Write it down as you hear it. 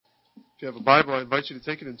If you have a Bible, I invite you to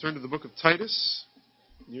take it and turn to the book of Titus,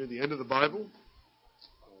 near the end of the Bible,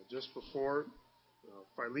 just before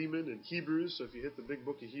Philemon and Hebrews. So if you hit the big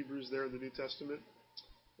book of Hebrews there in the New Testament,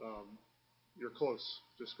 you're close.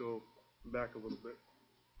 Just go back a little bit.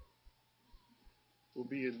 We'll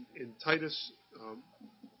be in Titus,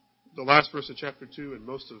 the last verse of chapter 2,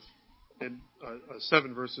 and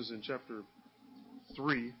 7 verses in chapter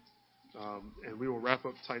 3, and we will wrap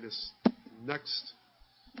up Titus next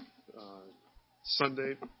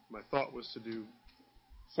Sunday. My thought was to do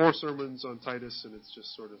 4 sermons on Titus, and it's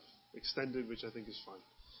just sort of extended, which I think is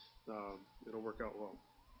fine. It'll work out well.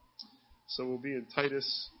 So we'll be in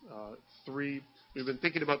Titus 3. We've been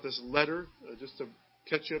thinking about this letter, just to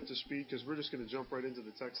catch you up to speed, because we're just going to jump right into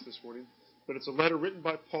the text this morning. But it's a letter written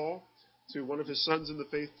by Paul to one of his sons in the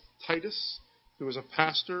faith, Titus, who was a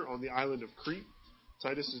pastor on the island of Crete.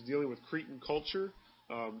 Titus is dealing with Cretan culture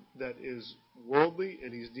that is worldly,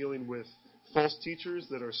 and he's dealing with false teachers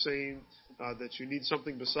that are saying that you need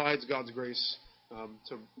something besides God's grace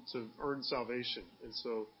to earn salvation. And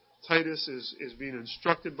so Titus is being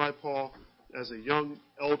instructed by Paul as a young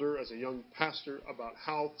elder, as a young pastor, about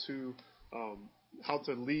how to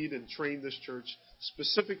lead and train this church,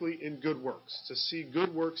 specifically in good works, to see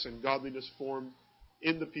good works and godliness formed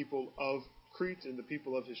in the people of Crete, in the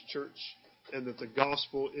people of his church, and that the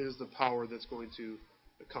gospel is the power that's going to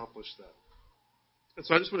accomplish that. And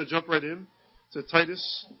so I just want to jump right in to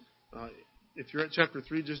Titus. If you're at chapter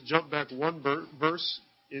 3, just jump back one verse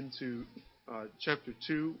into chapter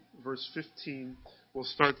 2, verse 15. We'll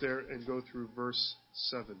start there and go through verse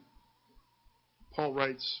 7. Paul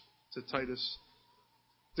writes to Titus,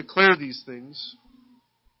 "Declare these things,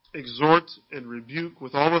 exhort and rebuke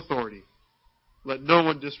with all authority. Let no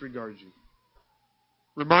one disregard you.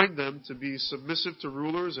 Remind them to be submissive to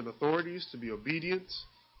rulers and authorities, to be obedient,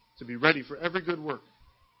 to be ready for every good work,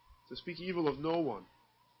 to speak evil of no one,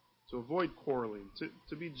 to avoid quarreling,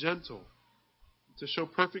 to be gentle, to show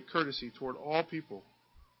perfect courtesy toward all people.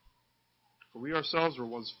 For we ourselves were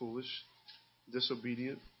once foolish,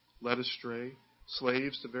 disobedient, led astray,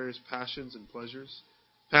 slaves to various passions and pleasures,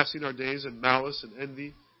 passing our days in malice and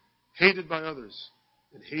envy, hated by others,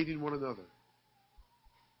 and hating one another.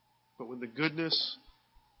 But when the goodness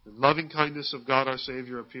and loving kindness of God our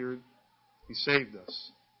Savior appeared, He saved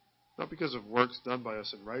us, not because of works done by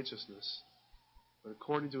us in righteousness, but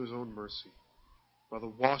according to His own mercy, by the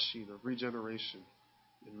washing of regeneration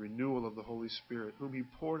and renewal of the Holy Spirit, whom He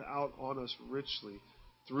poured out on us richly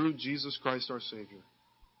through Jesus Christ our Savior,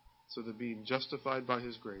 so that being justified by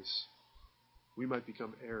His grace, we might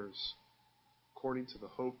become heirs according to the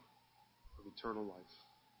hope of eternal life."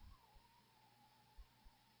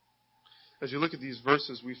 As you look at these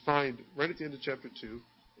verses, we find right at the end of chapter 2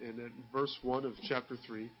 and at verse 1 of chapter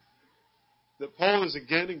 3 that Paul is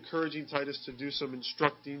again encouraging Titus to do some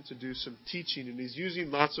instructing, to do some teaching, and he's using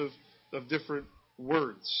lots of different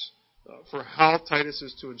words for how Titus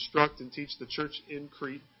is to instruct and teach the church in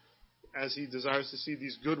Crete as he desires to see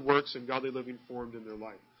these good works and godly living formed in their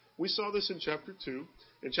life. We saw this in chapter 2.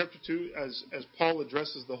 In chapter 2, as Paul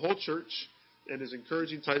addresses the whole church and is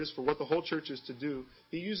encouraging Titus for what the whole church is to do,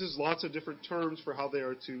 he uses lots of different terms for how they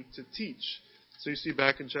are to teach. So you see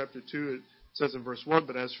back in chapter 2, it says in verse 1,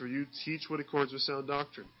 "But as for you, teach what accords with sound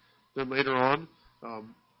doctrine." Then later on,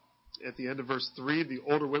 at the end of verse 3, the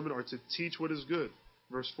older women are to teach what is good.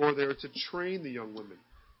 Verse 4, they are to train the young women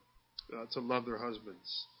to love their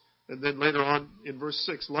husbands. And then later on in verse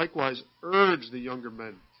 6, likewise, urge the younger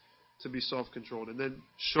men to be self-controlled. And then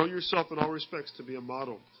show yourself in all respects to be a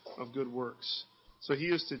model of good works. So he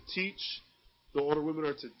is to teach. The older women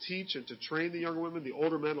are to teach and to train the younger women. The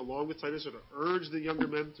older men, along with Titus, are to urge the younger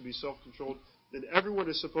men to be self-controlled. Then everyone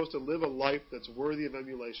is supposed to live a life that's worthy of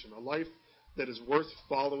emulation, a life that is worth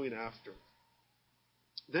following after.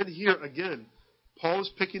 Then here, again, Paul is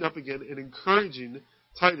picking up again and encouraging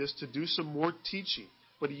Titus to do some more teaching.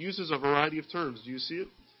 But he uses a variety of terms. Do you see it?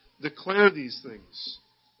 Declare these things.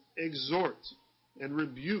 Exhort and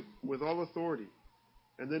rebuke with all authority.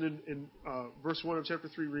 And then in verse 1 of chapter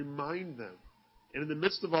 3, remind them. And in the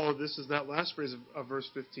midst of all of this is that last phrase of verse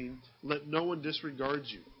 15, let no one disregard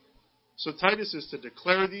you. So Titus is to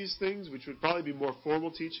declare these things, which would probably be more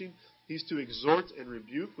formal teaching. He's to exhort and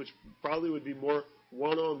rebuke, which probably would be more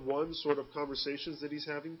one-on-one sort of conversations that he's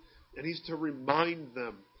having. And he's to remind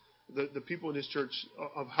them, the people in his church,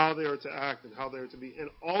 of how they are to act and how they are to be. And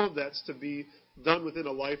all of that's to be done within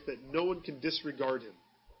a life that no one can disregard him,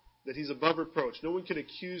 that he's above reproach. No one can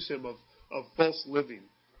accuse him of false living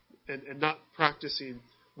and not practicing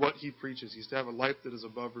what he preaches. He's to have a life that is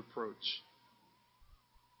above reproach.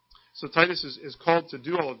 So Titus is called to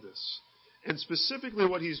do all of this. And specifically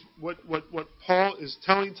what Paul is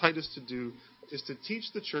telling Titus to do is to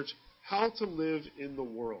teach the church how to live in the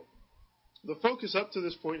world. The focus up to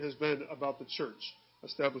this point has been about the church,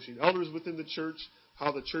 establishing elders within the church,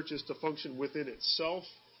 how the church is to function within itself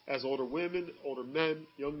as older women, older men,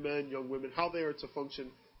 young women, how they are to function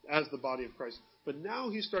as the body of Christ. But now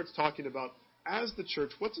he starts talking about, as the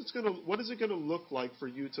church, what is it going to look like for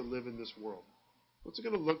you to live in this world? What's it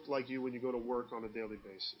going to look like you when you go to work on a daily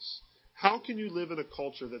basis? How can you live in a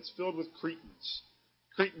culture that's filled with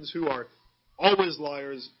Cretans who are always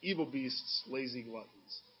liars, evil beasts, lazy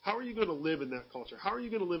gluttons? How are you going to live in that culture? How are you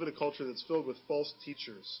going to live in a culture that's filled with false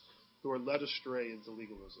teachers who are led astray into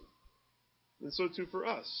legalism? And so too for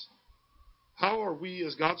us. How are we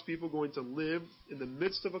as God's people going to live in the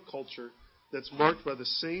midst of a culture that's marked by the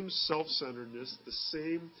same self-centeredness, the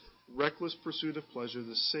same reckless pursuit of pleasure,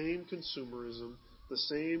 the same consumerism, the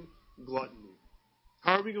same gluttony?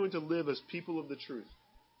 How are we going to live as people of the truth?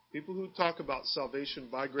 People who talk about salvation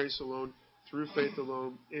by grace alone, through faith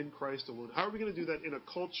alone, in Christ alone. How are we going to do that in a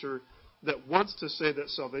culture that wants to say that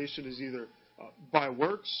salvation is either by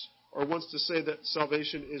works or wants to say that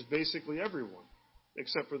salvation is basically everyone,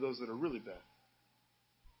 except for those that are really bad?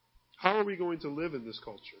 How are we going to live in this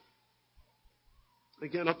culture?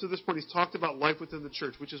 Again, up to this point, he's talked about life within the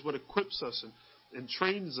church, which is what equips us and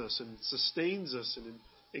trains us and sustains us and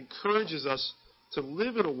encourages us to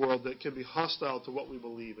live in a world that can be hostile to what we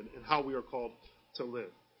believe and how we are called to live.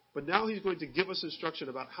 But now he's going to give us instruction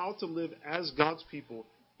about how to live as God's people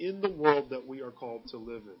in the world that we are called to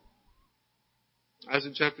live in. As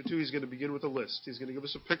in chapter 2, he's going to begin with a list. He's going to give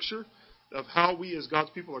us a picture of how we as God's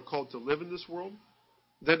people are called to live in this world.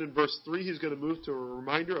 Then in verse 3, he's going to move to a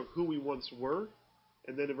reminder of who we once were.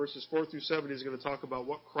 And then in verses 4 through 7, he's going to talk about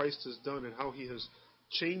what Christ has done and how he has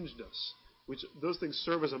changed us. Which those things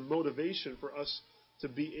serve as a motivation for us to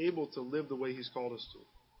be able to live the way he's called us to.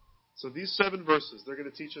 So these 7 verses, they're going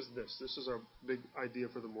to teach us this. This is our big idea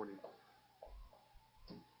for the morning.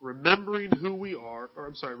 Remembering who we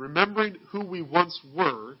once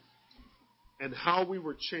were and how we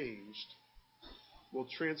were changed will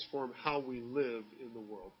transform how we live in the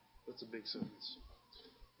world. That's a big sentence.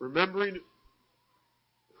 Remembering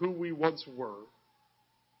who we once were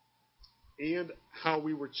and how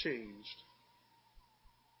we were changed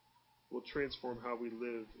will transform how we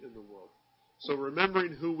live in the world. So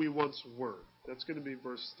remembering who we once were, that's going to be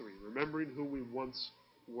verse 3. Remembering who we once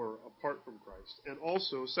were apart from Christ. And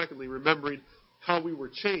also, secondly, remembering how we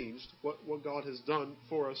were changed, what God has done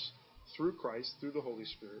for us through Christ, through the Holy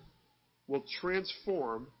Spirit, will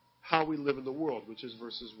transform how we live in the world, which is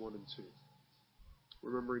verses 1 and 2.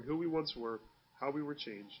 Remembering who we once were, how we were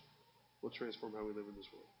changed, will transform how we live in this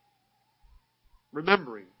world.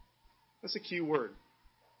 Remembering, that's a key word.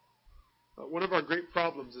 One of our great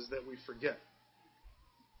problems is that we forget.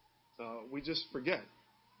 We just forget.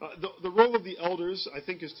 The role of the elders, I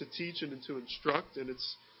think, is to teach and to instruct, and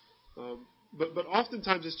it's, but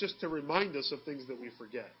oftentimes it's just to remind us of things that we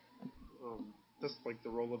forget. That's like the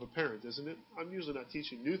role of a parent, isn't it? I'm usually not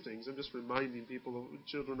teaching new things. I'm just reminding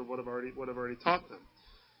children of what I've already taught them.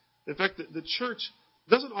 In fact, the church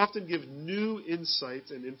doesn't often give new insight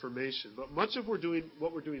and information, but much of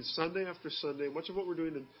what we're doing Sunday after Sunday, much of what we're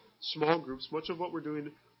doing in small groups, much of what we're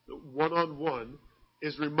doing one-on-one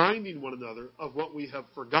is reminding one another of what we have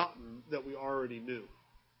forgotten that we already knew.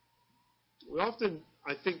 We often,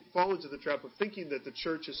 I think, fall into the trap of thinking that the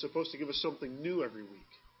church is supposed to give us something new every week.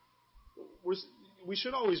 We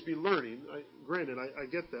should always be learning. Granted, I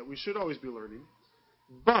get that. We should always be learning.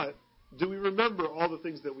 But do we remember all the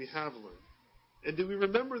things that we have learned? And do we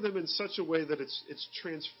remember them in such a way that it's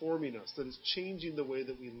transforming us, that it's changing the way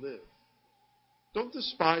that we live? Don't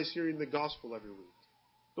despise hearing the gospel every week.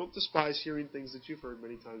 Don't despise hearing things that you've heard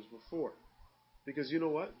many times before. Because you know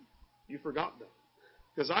what? You forgot them.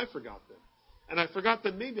 Because I forgot them. And I forgot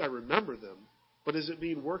them. Maybe I remember them. But is it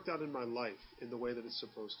being worked out in my life in the way that it's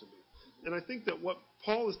supposed to be? And I think that what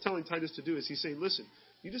Paul is telling Titus to do is he's saying, listen,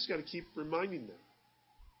 you just got to keep reminding them.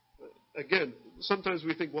 Again, sometimes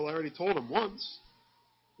we think, well, I already told them once.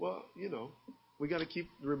 Well, we got to keep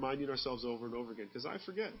reminding ourselves over and over again because I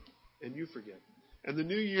forget and you forget. And the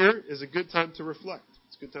new year is a good time to reflect.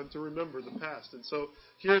 It's a good time to remember the past. And so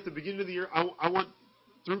here at the beginning of the year, I want,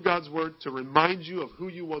 through God's Word, to remind you of who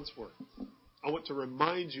you once were. I want to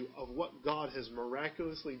remind you of what God has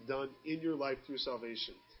miraculously done in your life through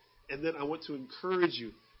salvation. And then I want to encourage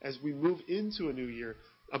you as we move into a new year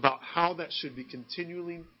about how that should be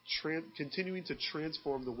continuing to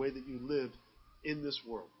transform the way that you live in this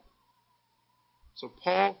world. So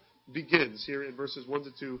Paul begins here in verses 1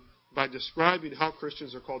 to 2 by describing how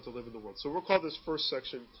Christians are called to live in the world. So we'll call this first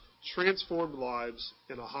section transformed lives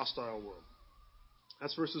in a hostile world.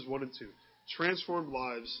 That's verses 1 and 2. Transformed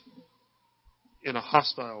lives in a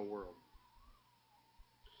hostile world.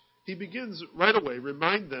 He begins right away,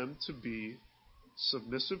 remind them to be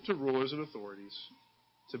submissive to rulers and authorities,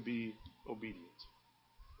 to be obedient.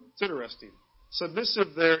 It's interesting.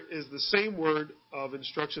 Submissive there is the same word of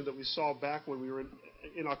instruction that we saw back when we were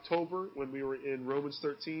in October, when we were in Romans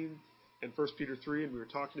 13 and 1 Peter 3, and we were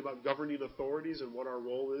talking about governing authorities and what our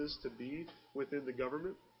role is to be within the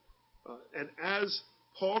government. And as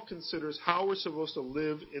Paul considers how we're supposed to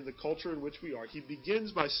live in the culture in which we are, he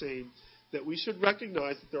begins by saying that we should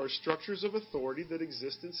recognize that there are structures of authority that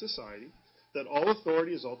exist in society, that all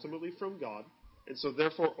authority is ultimately from God, and so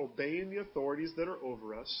therefore obeying the authorities that are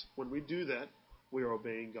over us, when we do that, we are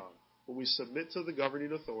obeying God. When we submit to the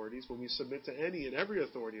governing authorities, when we submit to any and every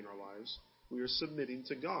authority in our lives, we are submitting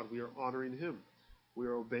to God. We are honoring Him. We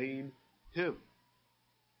are obeying Him.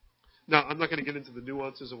 Now, I'm not going to get into the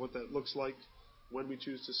nuances of what that looks like when we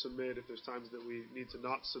choose to submit, if there's times that we need to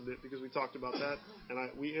not submit, because we talked about that, and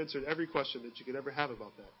we answered every question that you could ever have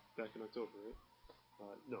about that back in October,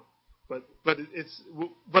 right? No.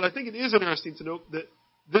 But I think it is interesting to note that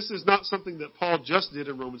this is not something that Paul just did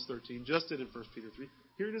in Romans 13, just did in 1 Peter 3.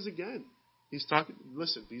 Here it is again. He's talking,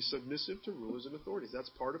 listen, be submissive to rulers and authorities. That's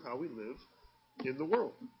part of how we live in the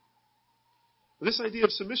world. This idea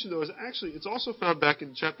of submission, though, it's also found back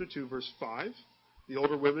in chapter 2, verse 5. The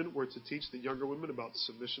older women were to teach the younger women about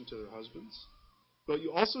submission to their husbands. But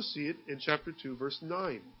you also see it in chapter 2, verse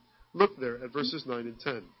 9. Look there at verses 9 and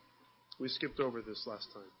 10. We skipped over this last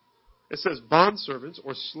time. It says, bondservants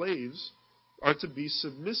or slaves are to be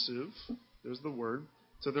submissive, there's the word,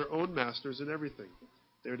 to their own masters in everything.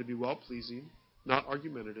 They are to be well-pleasing, not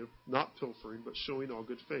argumentative, not pilfering, but showing all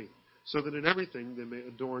good faith, so that in everything they may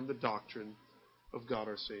adorn the doctrine of God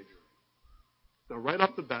our Savior. Now, right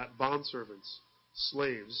off the bat, bondservants,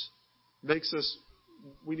 slaves,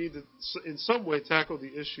 we need to, in some way, tackle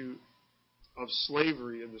the issue of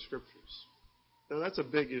slavery in the Scriptures. Now, that's a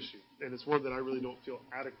big issue, and it's one that I really don't feel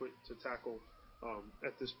adequate to tackle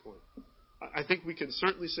at this point. I think we can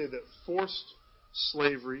certainly say that forced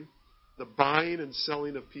slavery, the buying and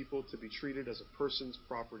selling of people to be treated as a person's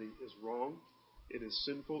property, is wrong. It is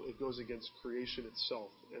sinful. It goes against creation itself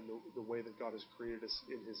and the way that God has created us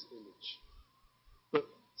in His image. But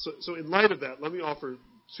so in light of that, let me offer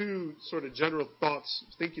two sort of general thoughts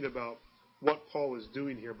thinking about what Paul is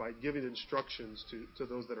doing here by giving instructions to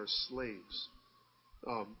those that are slaves.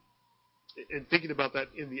 And thinking about that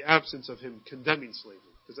in the absence of him condemning slavery.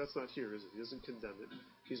 Because that's not here, is it? He doesn't condemn it.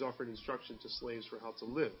 He's offering instruction to slaves for how to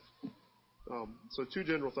live. So two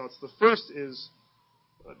general thoughts. The first is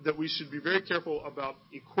that we should be very careful about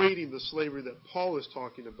equating the slavery that Paul is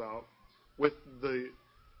talking about with the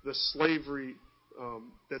slavery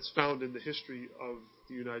that's found in the history of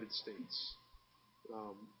the United States.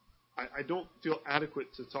 I don't feel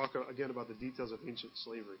adequate to talk again about the details of ancient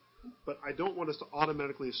slavery, but I don't want us to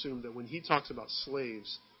automatically assume that when he talks about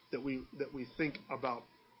slaves, that we think about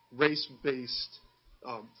race-based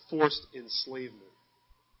forced enslavement.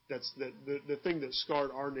 That's the thing that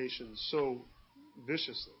scarred our nation so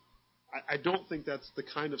viciously. I don't think that's the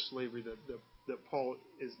kind of slavery that Paul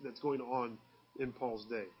that's going on in Paul's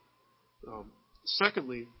day.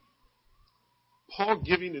 Secondly, Paul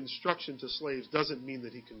giving instruction to slaves doesn't mean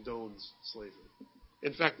that he condones slavery.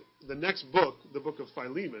 In fact, the next book, the book of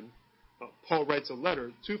Philemon, Paul writes a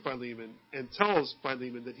letter to Philemon and tells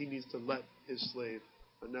Philemon that he needs to let his slave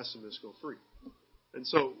Onesimus go free. And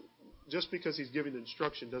so, just because he's giving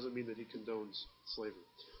instruction doesn't mean that he condones slavery.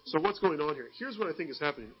 So what's going on here? Here's what I think is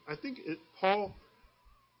happening. I think Paul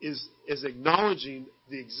is acknowledging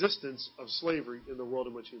the existence of slavery in the world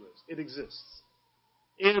in which he lives. It exists.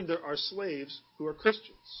 And there are slaves who are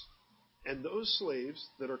Christians. And those slaves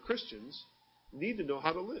that are Christians need to know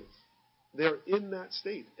how to live. They are in that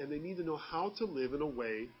state, and they need to know how to live in a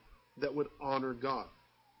way that would honor God.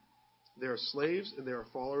 They are slaves, and they are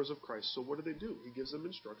followers of Christ. So what do? He gives them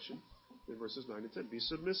instruction in verses 9 and 10. Be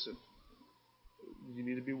submissive. You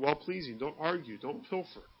need to be well-pleasing. Don't argue. Don't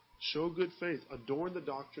pilfer. Show good faith. Adorn the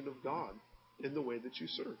doctrine of God in the way that you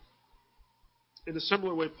serve. In a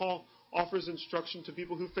similar way, Paul offers instruction to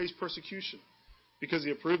people who face persecution. Because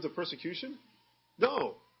he approved of persecution?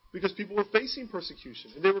 No. Because people were facing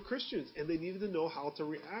persecution, and they were Christians, and they needed to know how to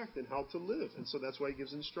react and how to live. And so that's why he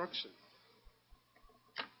gives instruction.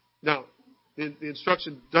 Now, the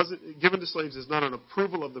instruction given to slaves is not an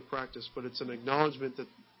approval of the practice, but it's an acknowledgement that,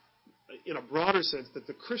 in a broader sense, that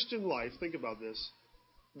the Christian life, think about this,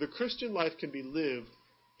 the Christian life can be lived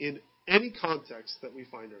in any context that we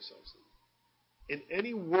find ourselves in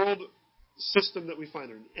any world system that we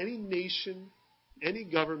find in, any nation, any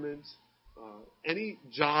government, any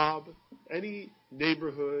job, any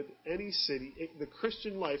neighborhood, any city, the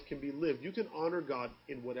Christian life can be lived. You can honor God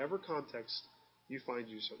in whatever context you find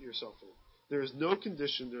yourself in. There is no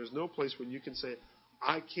condition, there is no place where you can say,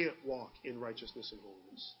 I can't walk in righteousness and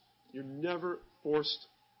holiness. You're never forced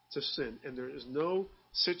to sin, and there is no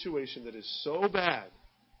situation that is so bad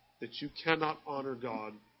that you cannot honor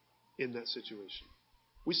God in that situation.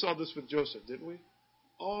 We saw this with Joseph, didn't we?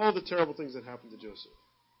 All the terrible things that happened to Joseph.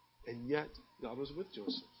 And yet, God was with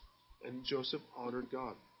Joseph. And Joseph honored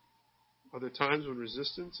God. Are there times when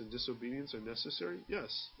resistance and disobedience are necessary?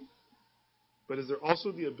 Yes. But is there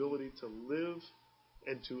also the ability to live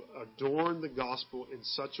and to adorn the gospel in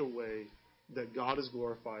such a way that God is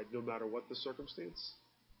glorified no matter what the circumstance?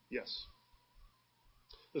 Yes.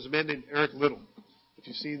 There's a man named Eric Liddell. If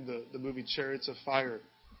you've seen the movie Chariots of Fire,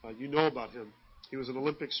 you know about him. He was an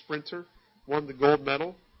Olympic sprinter, won the gold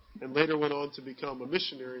medal, and later went on to become a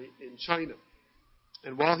missionary in China.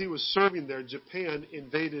 And while he was serving there, Japan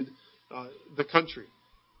invaded the country.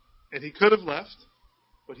 And he could have left,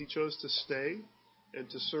 but he chose to stay and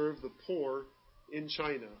to serve the poor in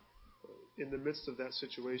China in the midst of that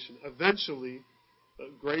situation. Eventually,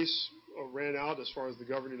 grace ran out as far as the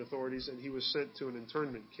governing authorities, and he was sent to an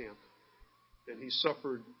internment camp. And he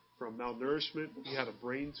suffered from malnourishment. He had a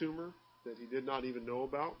brain tumor that he did not even know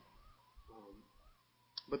about.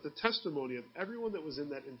 But the testimony of everyone that was in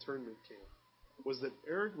that internment camp was that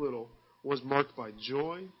Eric Liddell was marked by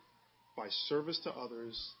joy, by service to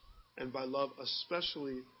others, and by love,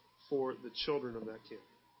 especially for the children of that camp.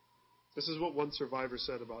 This is what one survivor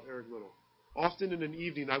said about Eric Liddell. Often in an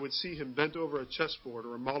evening, I would see him bent over a chessboard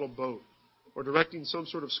or a model boat, or directing some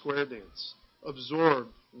sort of square dance,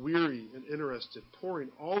 absorbed, weary, and interested, pouring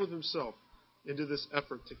all of himself into this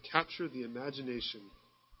effort to capture the imagination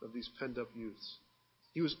of these penned-up youths.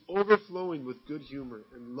 He was overflowing with good humor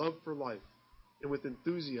and love for life, and with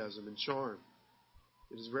enthusiasm and charm.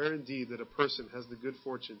 It is rare indeed that a person has the good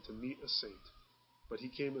fortune to meet a saint, but he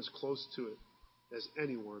came as close to it as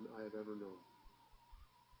anyone I have ever known.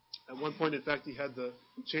 At one point, in fact, he had the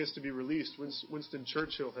chance to be released. Winston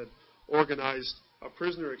Churchill had organized a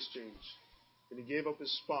prisoner exchange, and he gave up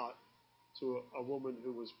his spot to a woman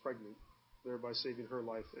who was pregnant, thereby saving her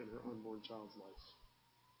life and her unborn child's life.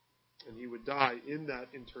 And he would die in that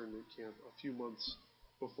internment camp a few months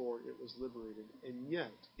before it was liberated. And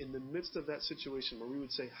yet, in the midst of that situation where we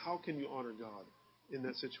would say, how can you honor God in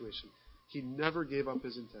that situation? He never gave up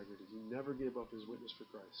his integrity. He never gave up his witness for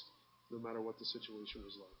Christ, no matter what the situation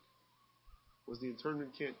was like. Was the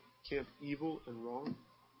internment camp evil and wrong?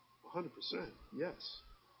 100%, yes.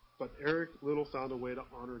 But Eric Liddell found a way to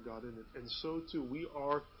honor God in it. And so, too, we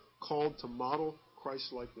are called to model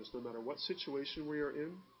Christ-likeness no matter what situation we are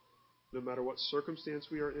in, no matter what circumstance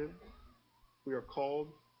we are in. We are called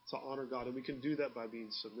to honor God, and we can do that by being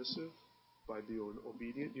submissive, by being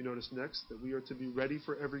obedient. You notice next that we are to be ready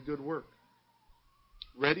for every good work.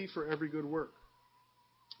 Ready for every good work.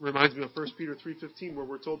 Reminds me of 1 Peter 3:15, where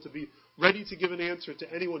we're told to be ready to give an answer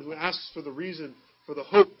to anyone who asks for the reason for the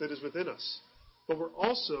hope that is within us. But we're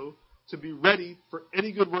also to be ready for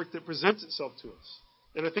any good work that presents itself to us.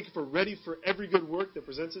 And I think if we're ready for every good work that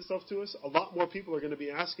presents itself to us, a lot more people are going to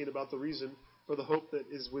be asking about the reason for the hope that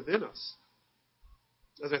is within us.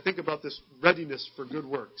 As I think about this readiness for good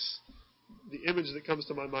works, the image that comes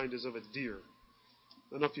to my mind is of a deer.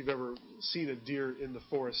 I don't know if you've ever seen a deer in the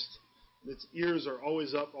forest. Its ears are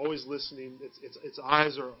always up, always listening. Its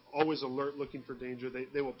eyes are always alert, looking for danger.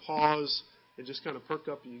 They will pause and just kind of perk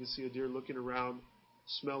up, and you can see a deer looking around,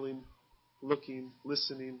 smelling, looking,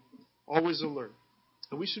 listening, always alert.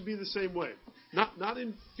 And we should be the same way. Not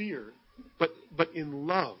in fear, but in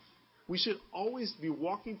love. We should always be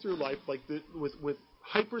walking through life like with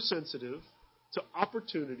hypersensitive to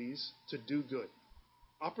opportunities to do good.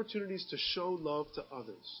 Opportunities to show love to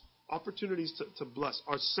others. Opportunities to bless.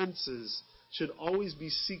 Our senses should always be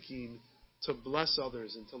seeking to bless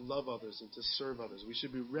others and to love others and to serve others. We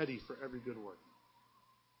should be ready for every good work.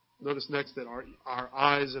 Notice next that our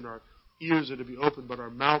eyes and our ears are to be open, but our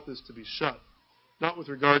mouth is to be shut. Not with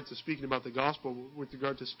regard to speaking about the gospel, but with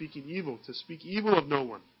regard to speaking evil, to speak evil of no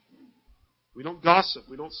one. We don't gossip.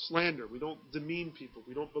 We don't slander. We don't demean people.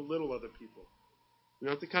 We don't belittle other people. We're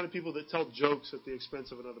not the kind of people that tell jokes at the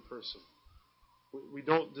expense of another person. We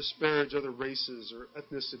don't disparage other races or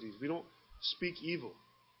ethnicities. We don't speak evil.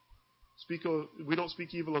 We don't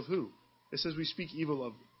speak evil of who? It says we speak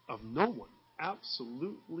evil of no one.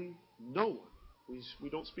 Absolutely no one. We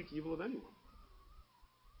don't speak evil of anyone.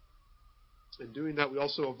 In doing that, we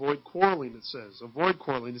also avoid quarreling, it says. Avoid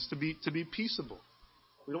quarreling is to be peaceable.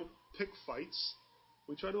 We don't pick fights.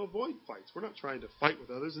 We try to avoid fights. We're not trying to fight with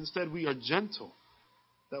others. Instead, we are gentle.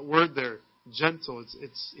 That word there, gentle,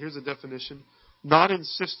 here's a definition. Not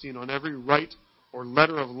insisting on every right or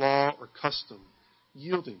letter of law or custom.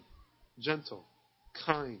 Yielding, gentle,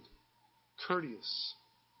 kind, courteous,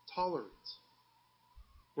 tolerant.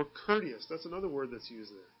 We're courteous. That's another word that's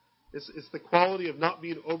used there. It's the quality of not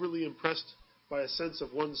being overly impressed by a sense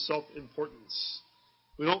of one's self-importance.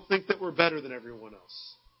 We don't think that we're better than everyone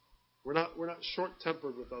else. We're not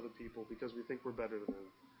short-tempered with other people because we think we're better than them.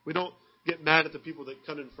 We don't get mad at the people that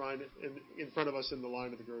come in front of us in the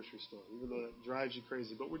line at the grocery store, even though that drives you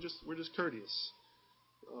crazy. But we're just courteous.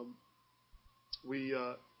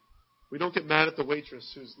 We don't get mad at the waitress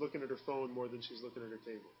who's looking at her phone more than she's looking at her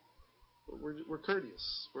table. But we're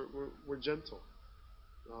courteous. We're gentle.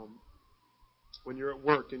 When you're at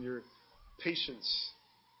work and your patients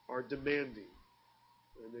are demanding,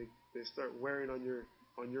 and they start wearing on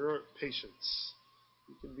your patience,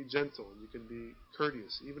 you can be gentle and you can be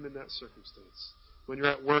courteous, even in that circumstance. When you're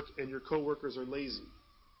at work and your coworkers are lazy,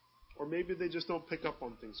 or maybe they just don't pick up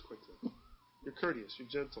on things quickly, you're courteous, you're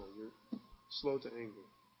gentle, you're slow to anger.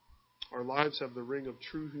 Our lives have the ring of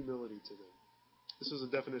true humility to them. This is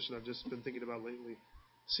a definition I've just been thinking about lately.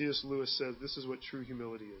 C.S. Lewis says this is what true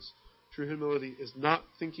humility is. True humility is not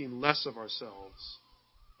thinking less of ourselves,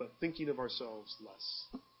 but thinking of ourselves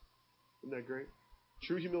less. Isn't that great?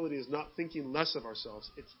 True humility is not thinking less of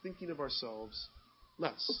ourselves. It's thinking of ourselves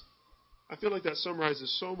less. I feel like that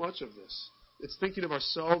summarizes so much of this. It's thinking of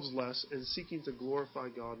ourselves less and seeking to glorify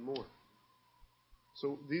God more.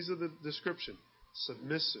 So these are the description.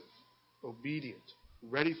 Submissive, obedient,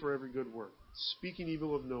 ready for every good work, speaking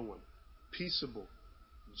evil of no one, peaceable,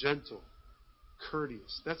 gentle,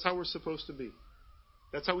 courteous. That's how we're supposed to be.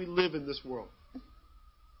 That's how we live in this world.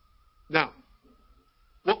 Now,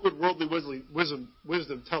 what would worldly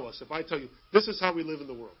wisdom tell us if I tell you, this is how we live in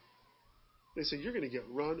the world? They say, you're going to get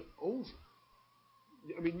run over.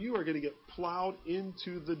 I mean, you are going to get plowed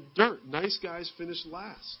into the dirt. Nice guys finish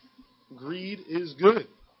last. Greed is good.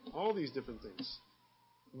 All these different things.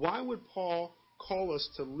 Why would Paul call us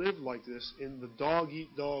to live like this in the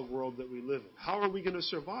dog-eat-dog world that we live in? How are we going to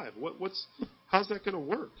survive? How's that going to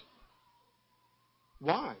work?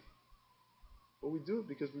 Why? Well, we do it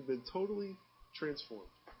because we've been totally transformed.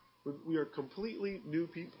 We are completely new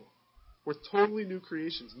people. We're totally new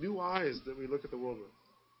creations, new eyes that we look at the world with.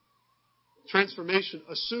 Transformation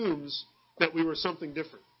assumes that we were something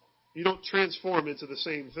different. You don't transform into the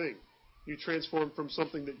same thing. You transform from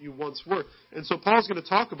something that you once were. And so Paul's going to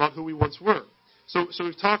talk about who we once were. So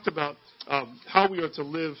we've talked about how we are to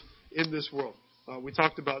live in this world. We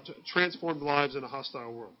talked about transformed lives in a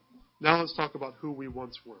hostile world. Now let's talk about who we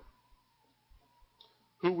once were.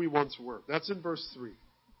 Who we once were. That's in verse 3.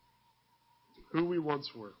 Who we once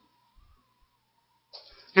were.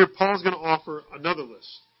 Here Paul's going to offer another list.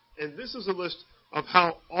 And this is a list of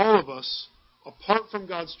how all of us, apart from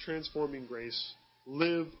God's transforming grace,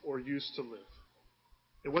 live or used to live.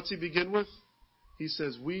 And what's he begin with? He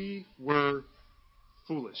says, we were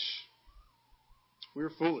foolish. We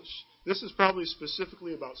were foolish. This is probably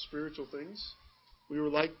specifically about spiritual things. We were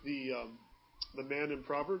like the man in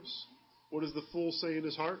Proverbs. What does the fool say in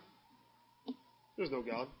his heart? There's no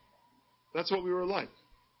God. That's what we were like.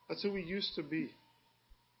 That's who we used to be.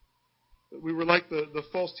 We were like the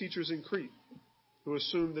false teachers in Crete who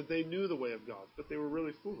assumed that they knew the way of God, but they were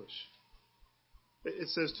really foolish. It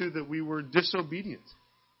says, too, that we were disobedient.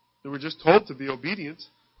 We were just told to be obedient.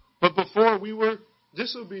 But before, we were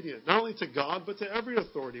disobedient, not only to God, but to every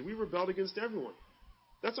authority. We rebelled against everyone.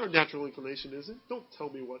 That's our natural inclination, isn't it? Don't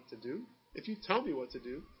tell me what to do. If you tell me what to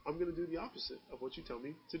do, I'm going to do the opposite of what you tell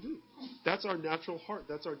me to do. That's our natural heart.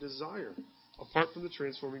 That's our desire, apart from the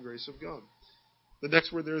transforming grace of God. The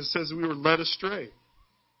next word there says we were led astray.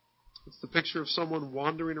 It's the picture of someone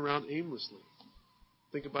wandering around aimlessly.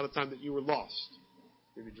 Think about a time that you were lost.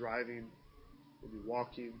 Maybe driving, maybe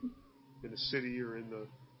walking in a city or in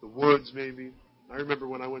the woods maybe. I remember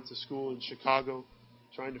when I went to school in Chicago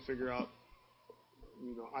trying to figure out,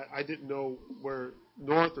 I didn't know where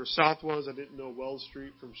north or south was. I didn't know Wells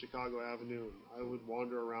Street from Chicago Avenue. And I would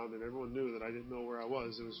wander around and everyone knew that I didn't know where I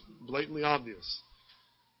was. It was blatantly obvious.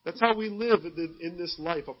 That's how we live in this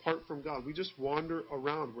life apart from God. We just wander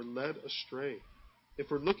around. We're led astray. If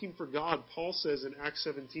we're looking for God, Paul says in Acts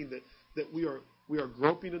 17 that we are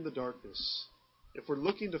groping in the darkness. If we're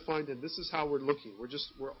looking to find Him, this is how we're looking.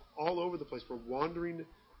 We're all over the place. We're wandering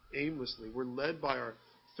aimlessly. We're led by our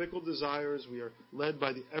fickle desires. We are led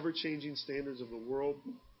by the ever-changing standards of the world.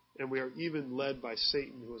 And we are even led by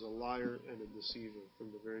Satan, who is a liar and a deceiver from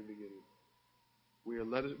the very beginning. We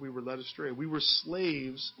were led astray. We were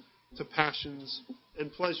slaves to passions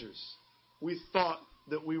and pleasures. We thought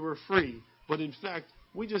that we were free, but in fact,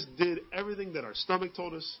 we just did everything that our stomach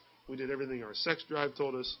told us. We did everything our sex drive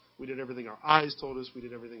told us. We did everything our eyes told us. We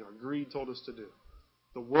did everything our greed told us to do.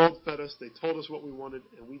 The world fed us. They told us what we wanted,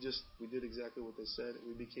 and we did exactly what they said, and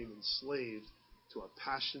we became enslaved to our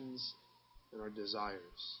passions and our desires.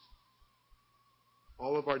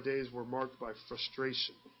 All of our days were marked by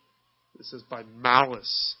frustration. It says by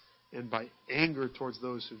malice and by anger towards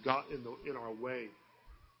those who got in our way,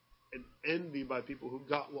 and envy by people who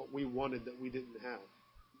got what we wanted that we didn't have.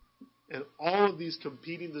 And all of these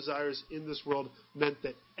competing desires in this world meant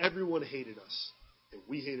that everyone hated us, and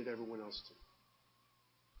we hated everyone else too.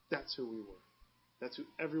 That's who we were. That's who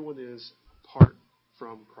everyone is apart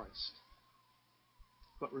from Christ.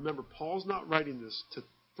 But remember, Paul's not writing this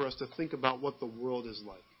for us to think about what the world is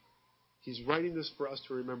like. He's writing this for us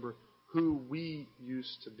to remember who we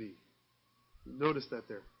used to be. Notice that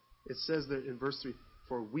there. It says there in verse 3,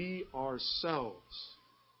 for we ourselves.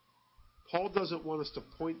 Paul doesn't want us to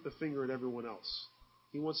point the finger at everyone else.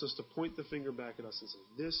 He wants us to point the finger back at us and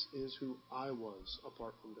say, this is who I was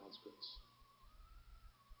apart from God's grace.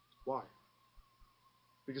 Why?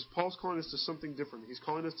 Because Paul's calling us to something different. He's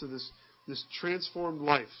calling us to this transformed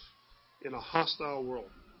life in a hostile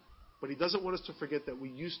world. But he doesn't want us to forget that we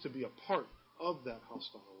used to be a part of that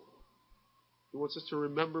hostile world. He wants us to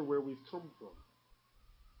remember where we've come from.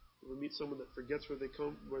 When we meet someone that forgets where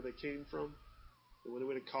they came from, and when they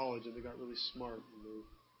went to college and they got really smart and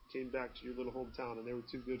they came back to your little hometown and they were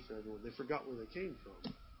too good for everyone, they forgot where they came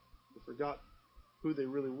from. They forgot who they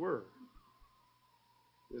really were.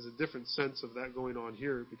 There's a different sense of that going on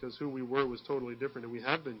here because who we were was totally different and we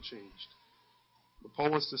have been changed. But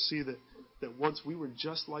Paul wants to see that once we were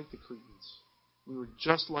just like the Cretans. We were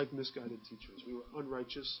just like misguided teachers. We were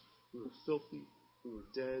unrighteous. We were filthy. We were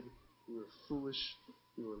dead. We were foolish.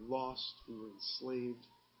 We were lost. We were enslaved.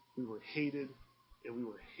 We were hated. And we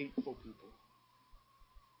were hateful people.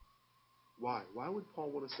 Why? Why would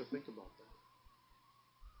Paul want us to think about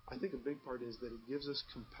that? I think a big part is that it gives us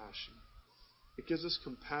compassion. It gives us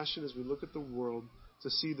compassion as we look at the world to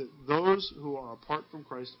see that those who are apart from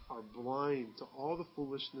Christ are blind to all the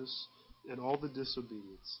foolishness and all the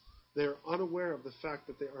disobedience. They are unaware of the fact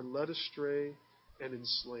that they are led astray and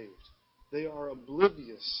enslaved. They are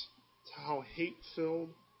oblivious to how hate-filled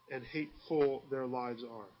and hateful their lives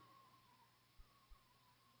are.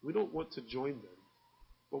 We don't want to join them,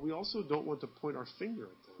 but we also don't want to point our finger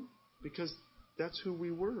at them because that's who we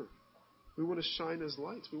were. We want to shine as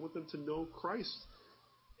lights. We want them to know Christ.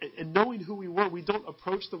 And knowing who we were, we don't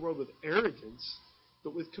approach the world with arrogance,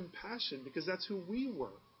 but with compassion because that's who we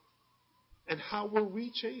were. And how were we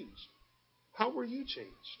changed? How were you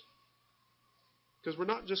changed? Because we're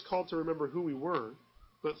not just called to remember who we were,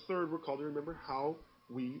 but third, we're called to remember how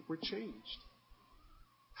we were changed.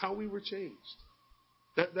 How we were changed.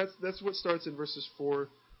 That's what starts in verses 4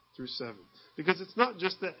 through 7. Because it's not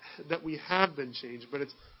just that we have been changed, but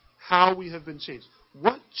it's how we have been changed.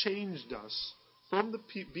 What changed us from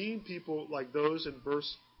being people like those in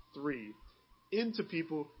verse 3 into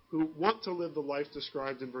people who want to live the life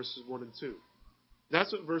described in verses 1 and 2?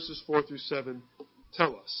 That's what verses 4 through 7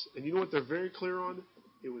 tell us. And you know what they're very clear on?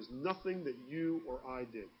 It was nothing that you or I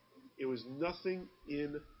did. It was nothing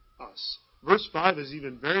in us. Verse 5 is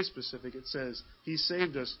even very specific. It says, He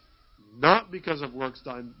saved us not because of works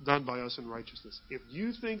done by us in righteousness. If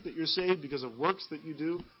you think that you're saved because of works that you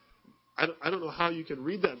do, I don't know how you can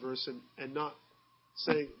read that verse and not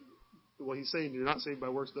say, well, he's saying you're not saved by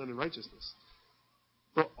works done in righteousness.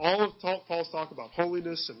 For all of Paul's talk about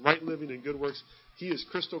holiness and right living and good works, he is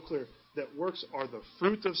crystal clear that works are the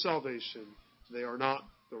fruit of salvation. They are not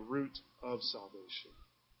the root of salvation.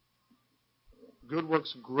 Good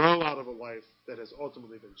works grow out of a life that has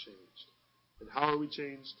ultimately been changed. And how are we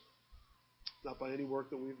changed? Not by any work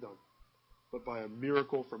that we've done, but by a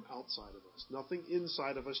miracle from outside of us. Nothing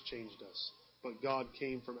inside of us changed us, but God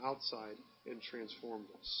came from outside and transformed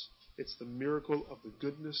us. It's the miracle of the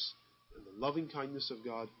goodness and the loving kindness of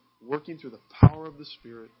God working through the power of the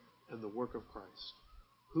Spirit and the work of Christ.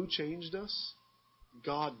 Who changed us?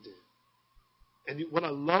 God did. And what I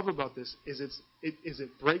love about this is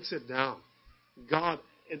it breaks it down. God,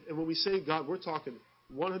 and when we say God, we're talking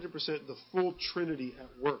 100% the full Trinity at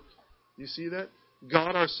work. You see that?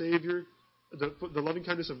 God our Savior, the loving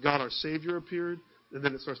kindness of God our Savior appeared, and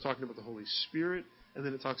then it starts talking about the Holy Spirit, and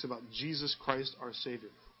then it talks about Jesus Christ our Savior.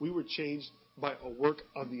 We were changed by a work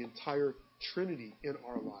of the entire Trinity in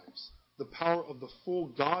our lives. The power of the full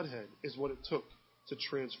Godhead is what it took to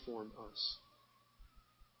transform us.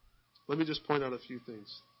 Let me just point out a few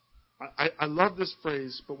things. I love this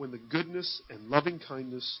phrase, but when the goodness and loving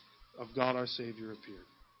kindness of God our Savior appeared.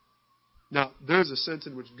 Now, there's a sense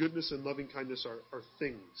in which goodness and loving kindness are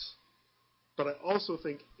things. But I also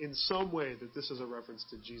think in some way that this is a reference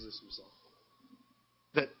to Jesus himself.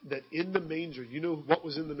 That in the manger, you know what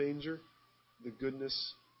was in the manger? The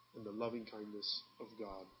goodness and the loving kindness of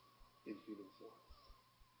God in human form.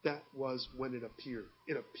 That was when it appeared.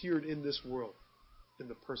 It appeared in this world in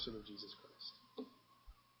the person of Jesus Christ.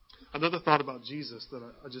 Another thought about Jesus that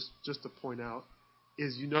I just to point out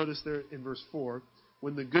is you notice there in verse 4,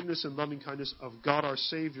 when the goodness and loving kindness of God our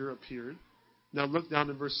Savior appeared. Now look down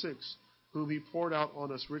in verse 6, whom he poured out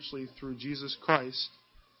on us richly through Jesus Christ,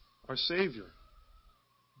 our Savior.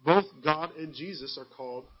 Both God and Jesus are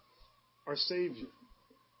called our Savior.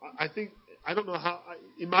 I don't know how,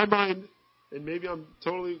 in my mind, and maybe I'm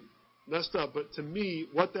totally messed up, but to me,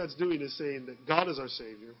 what that's doing is saying that God is our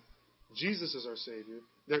Savior, Jesus is our Savior,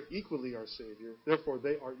 they're equally our Savior, therefore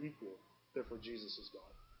they are equal, therefore Jesus is God.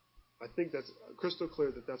 I think that's crystal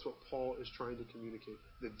clear that that's what Paul is trying to communicate,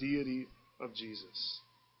 the deity of Jesus.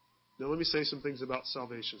 Now let me say some things about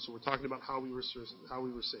salvation. So we're talking about how we were saved.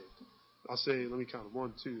 I'll say, let me count them.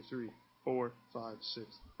 1, 2, 3, 4, 5, 6,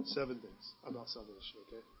 7 things about salvation,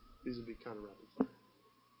 okay? These will be kind of rapid fire.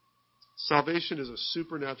 Salvation is a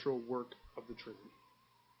supernatural work of the Trinity.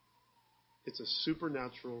 It's a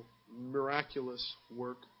supernatural, miraculous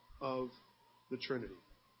work of the Trinity.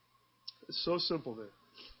 It's so simple there.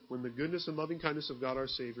 When the goodness and loving kindness of God our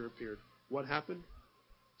Savior appeared, what happened?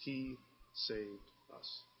 He saved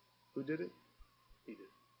us. Who did it? He did.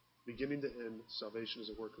 Beginning to end, salvation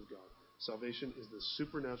is a work of God. Salvation is the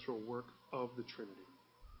supernatural work of the Trinity.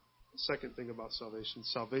 Second thing about salvation,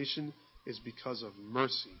 salvation is because of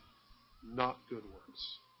mercy, not good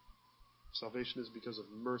works. Salvation is because of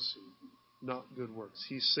mercy, not good works.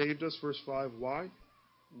 He saved us, verse 5. Why?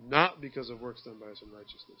 Not because of works done by us in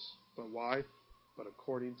righteousness. But why? But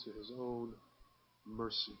according to his own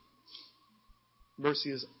mercy.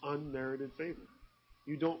 Mercy is unmerited favor.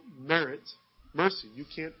 You don't merit mercy. You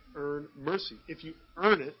can't earn mercy. If you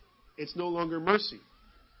earn it, it's no longer mercy.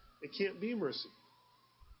 It can't be mercy.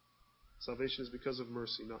 Salvation is because of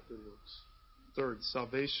mercy, not good works. Third,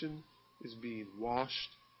 salvation is being washed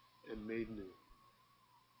and made new.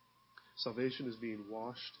 Salvation is being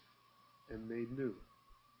washed and made new.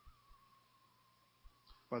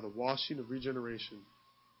 By the washing of regeneration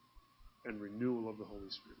and renewal of the Holy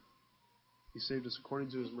Spirit. He saved us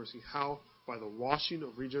according to his mercy. How? By the washing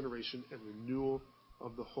of regeneration and renewal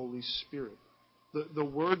of the Holy Spirit. The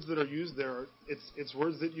words that are used there, it's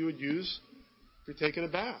words that you would use if you're taking a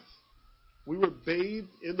bath. We were bathed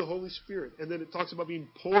in the Holy Spirit. And then it talks about being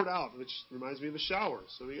poured out, which reminds me of a shower.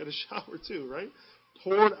 So we got a shower too, right?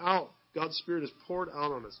 Poured out. God's Spirit is poured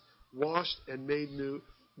out on us. Washed and made new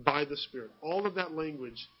by the Spirit. All of that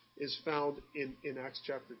language is found in Acts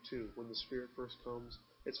chapter 2 when the Spirit first comes.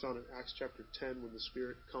 It's found in Acts chapter 10 when the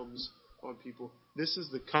Spirit comes on people. This is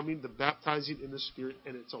the coming, the baptizing in the Spirit,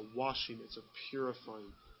 and it's a washing, it's a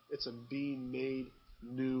purifying, it's a being made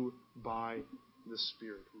new by the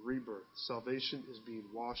Spirit. Rebirth. Salvation is being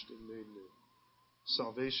washed and made new.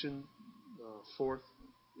 Salvation, fourth,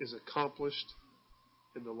 is accomplished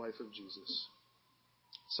in the life of Jesus.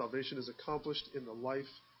 Salvation is accomplished in the life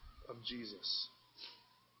of Jesus.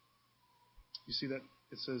 You see that?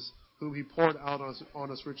 It says, whom he poured out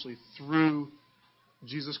on us richly through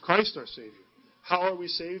Jesus Christ our Savior. How are we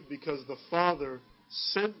saved? Because the Father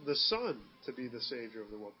sent the Son to be the Savior of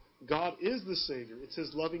the world. God is the Savior. It's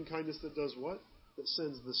his loving kindness that does what? That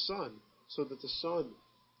sends the Son so that the Son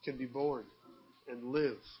can be born and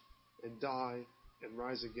live and die and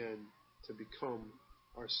rise again to become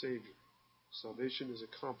our Savior. Salvation is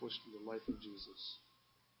accomplished in the life of Jesus.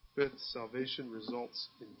 Fifth, salvation results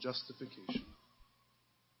in justification.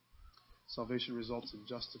 Salvation results in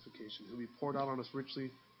justification, whom he poured out on us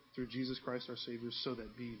richly through Jesus Christ our Savior, so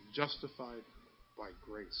that being justified by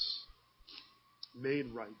grace, made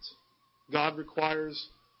right. God requires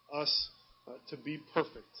us to be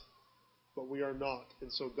perfect, but we are not.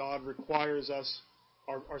 And so God requires us,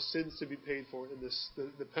 our sins to be paid for. And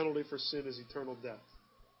the penalty for sin is eternal death.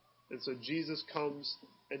 And so Jesus comes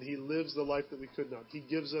and he lives the life that we could not. He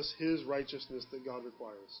gives us his righteousness that God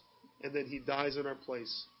requires. And then he dies in our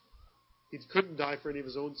place. He couldn't die for any of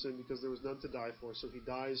his own sin because there was none to die for. So he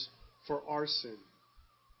dies for our sin.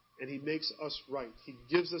 And he makes us right. He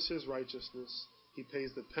gives us his righteousness. He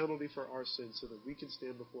pays the penalty for our sin so that we can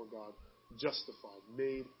stand before God justified,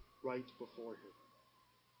 made right before him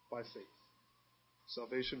by faith.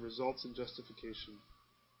 Salvation results in justification.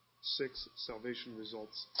 6, salvation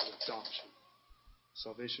results in adoption.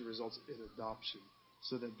 Salvation results in adoption,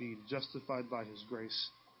 so that being justified by his grace,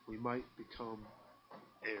 we might become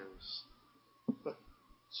heirs.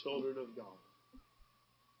 Children of God.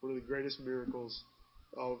 One of the greatest miracles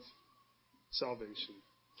of salvation.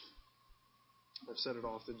 I've said it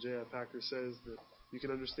often. J.I. Packer says that you can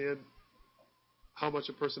understand how much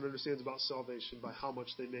a person understands about salvation by how much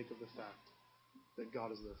they make of the fact that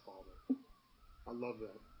God is their Father. I love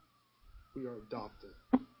that. We are adopted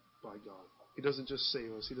by God. He doesn't just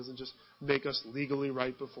save us. He doesn't just make us legally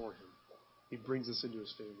right before Him. He brings us into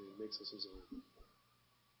His family and makes us His own.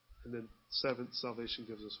 And then seventh, salvation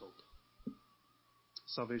gives us hope.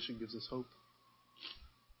 Salvation gives us hope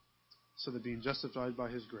so that being justified by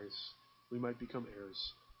His grace, we might become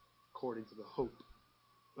heirs according to the hope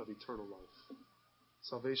of eternal life.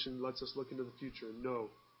 Salvation lets us look into the future and know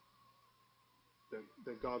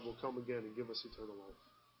that God will come again and give us eternal life.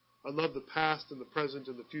 I love the past and the present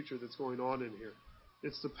and the future that's going on in here.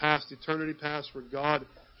 It's the past, eternity past, where God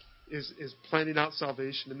is planning out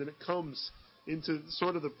salvation, and then it comes into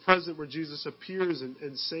sort of the present where Jesus appears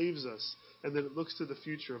and saves us, and then it looks to the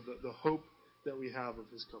future of the hope that we have of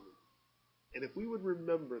His coming. And if we would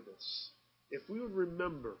remember this, if we would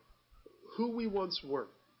remember who we once were,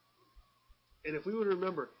 and if we would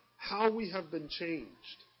remember how we have been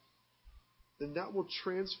changed, then that will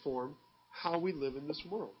transform how we live in this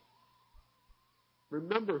world.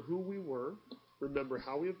 Remember who we were, remember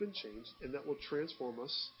how we have been changed, and that will transform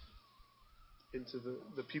us into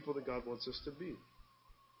the people that God wants us to be.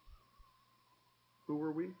 Who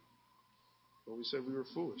were we? Well, we said we were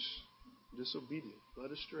foolish, disobedient,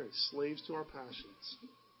 led astray, slaves to our passions.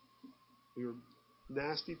 We were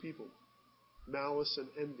nasty people. Malice and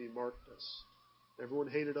envy marked us. Everyone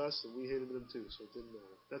hated us, and we hated them too, so it didn't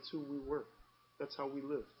matter. That's who we were. That's how we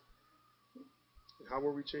lived. And how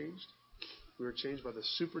were we changed? We were changed by the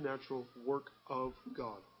supernatural work of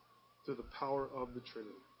God through the power of the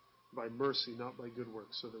Trinity. By mercy, not by good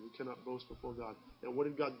works, so that we cannot boast before God. And what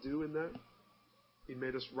did God do in that? He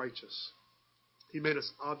made us righteous. He made us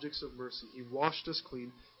objects of mercy. He washed us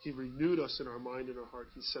clean. He renewed us in our mind and our heart.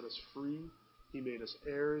 He set us free. He made us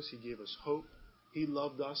heirs. He gave us hope. He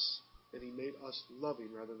loved us, and He made us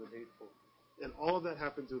loving rather than hateful. And all of that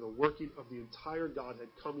happened through the working of the entire Godhead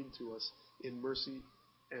coming to us in mercy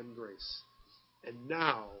and grace. And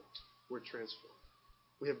now we're transformed.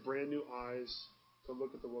 We have brand new eyes to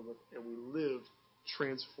look at the world with, and we live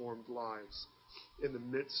transformed lives in the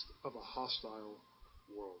midst of a hostile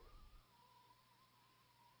world.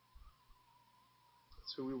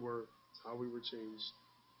 That's who we were. It's how we were changed.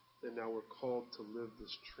 And now we're called to live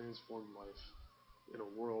this transformed life in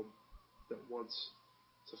a world that wants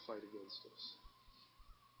to fight against us.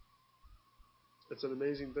 It's an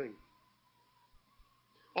amazing thing.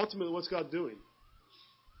 Ultimately, what's God doing?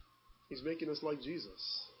 He's making us like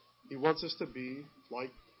Jesus. He wants us to be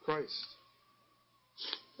like Christ.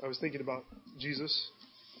 I was thinking about Jesus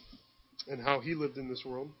and how He lived in this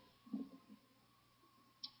world.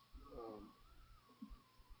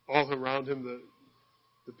 All around Him,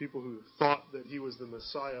 the people who thought that He was the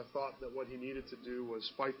Messiah thought that what He needed to do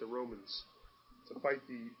was fight the Romans, to fight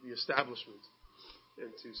the establishment,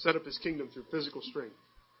 and to set up His kingdom through physical strength.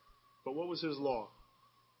 But what was His law?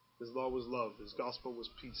 His law was love. His gospel was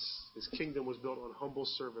peace. His kingdom was built on humble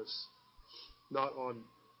service, not on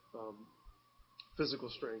physical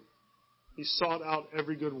strength. He sought out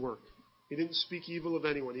every good work. He didn't speak evil of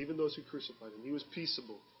anyone, even those who crucified Him. He was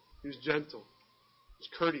peaceable. He was gentle. He was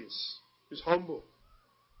courteous. He was humble.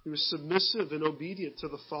 He was submissive and obedient to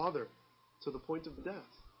the Father to the point of death.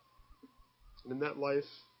 And in that life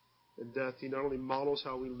and death, He not only models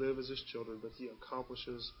how we live as His children, but He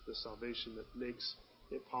accomplishes the salvation that makes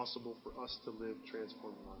it possible for us to live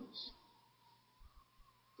transformed lives.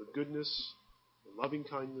 The goodness, the loving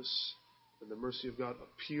kindness, and the mercy of God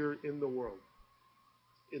appear in the world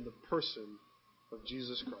in the person of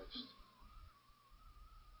Jesus Christ.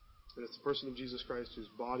 And it's the person of Jesus Christ whose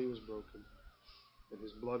body was broken and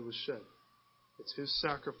His blood was shed. It's His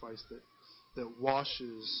sacrifice that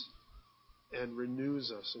washes and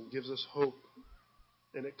renews us and gives us hope.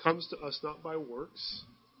 And it comes to us not by works,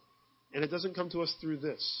 and it doesn't come to us through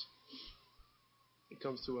this. It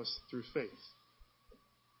comes to us through faith.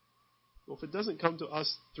 Well, if it doesn't come to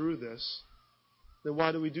us through this, then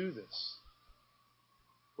why do we do this?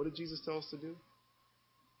 What did Jesus tell us to do?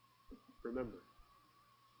 Remember.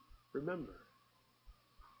 Remember.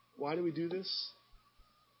 Why do we do this?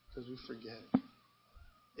 Because we forget.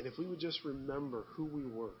 And if we would just remember who we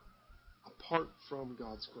were apart from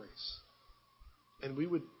God's grace, and we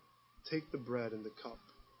would take the bread and the cup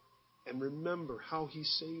and remember how He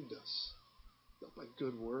saved us, not by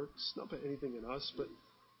good works, not by anything in us, but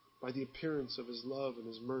by the appearance of His love and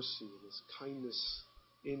His mercy and His kindness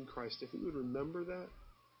in Christ. If we would remember that,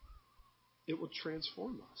 it will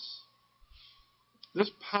transform us.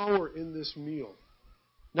 There's power in this meal.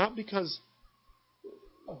 Not because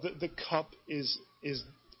the cup is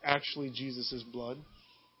actually Jesus' blood.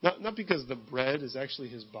 Not because the bread is actually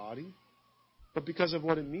his body. But because of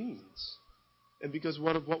what it means. And because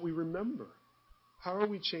of what we remember. How are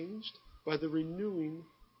we changed? By the renewing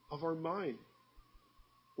of our mind.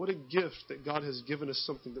 What a gift that God has given us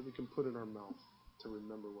something that we can put in our mouth to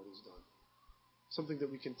remember what he's done. Something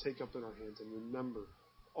that we can take up in our hands and remember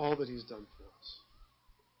all that he's done for us.